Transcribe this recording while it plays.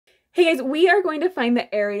Hey guys, we are going to find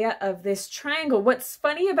the area of this triangle. What's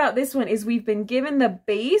funny about this one is we've been given the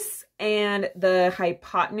base and the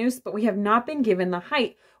hypotenuse, but we have not been given the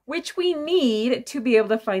height, which we need to be able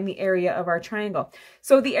to find the area of our triangle.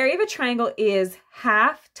 So the area of a triangle is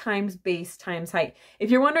half times base times height. If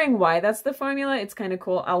you're wondering why that's the formula, it's kind of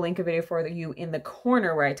cool. I'll link a video for you in the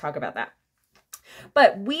corner where I talk about that.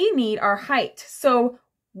 But we need our height. So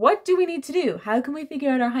what do we need to do? How can we figure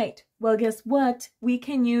out our height? Well, guess what? We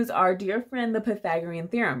can use our dear friend, the Pythagorean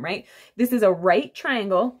theorem, right? This is a right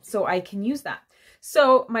triangle, so I can use that.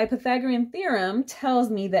 So my Pythagorean theorem tells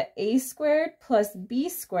me that a squared plus b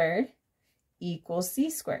squared equals c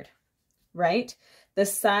squared, right? The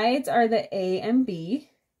sides are the a and b,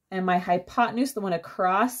 and my hypotenuse, the one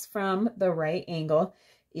across from the right angle,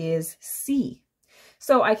 is c.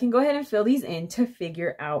 So I can go ahead and fill these in to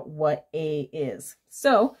figure out what a is.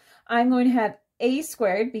 So I'm going to have a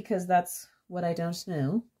squared, because that's what I don't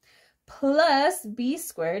know, plus b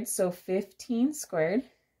squared, so 15 squared,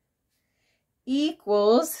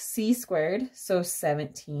 equals c squared, so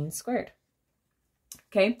 17 squared.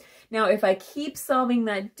 Okay, now if I keep solving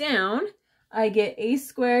that down, I get a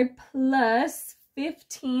squared plus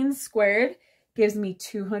 15 squared gives me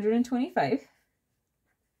 225.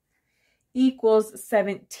 Equals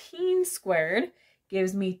 17 squared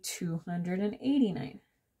gives me 289.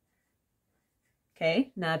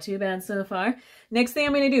 Okay, not too bad so far. Next thing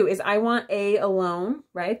I'm going to do is I want a alone,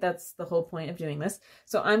 right? That's the whole point of doing this.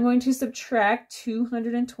 So I'm going to subtract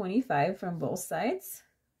 225 from both sides.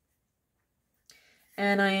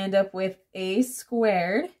 And I end up with a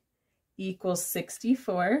squared equals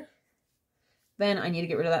 64. Then I need to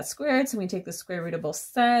get rid of that squared, so we take the square root of both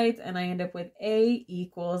sides, and I end up with a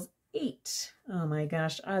equals 8. Oh my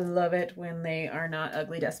gosh, I love it when they are not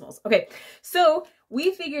ugly decimals. Okay, so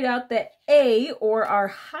we figured out that a, or our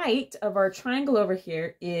height of our triangle over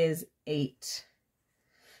here, is 8.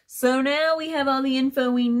 So now we have all the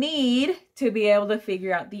info we need to be able to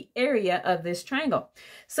figure out the area of this triangle.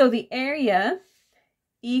 So the area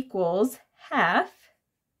equals half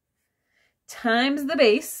times the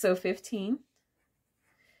base, so 15,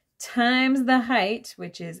 times the height,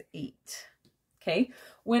 which is 8. Okay,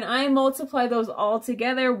 when I multiply those all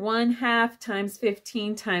together, 1/2 times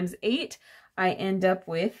 15 times 8, I end up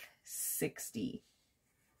with 60.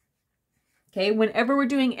 Okay, whenever we're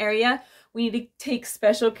doing area, we need to take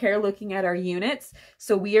special care looking at our units.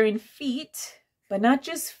 So we are in feet, but not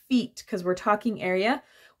just feet, because we're talking area.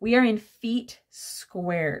 We are in feet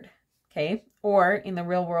squared, okay? Or in the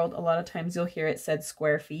real world, a lot of times you'll hear it said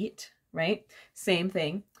square feet, right? Same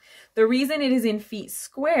thing. The reason it is in feet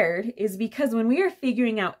squared is because when we are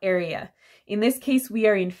figuring out area, in this case we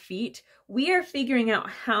are in feet, we are figuring out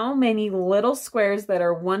how many little squares that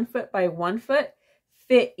are 1 foot by 1 foot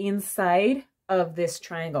fit inside of this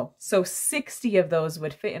triangle. So 60 of those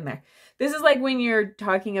would fit in there. This is like when you're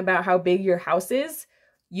talking about how big your house is,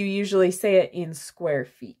 you usually say it in square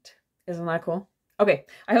feet. Isn't that cool? Okay,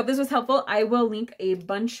 I hope this was helpful. I will link a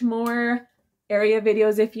bunch more area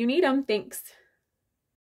videos if you need them. Thanks.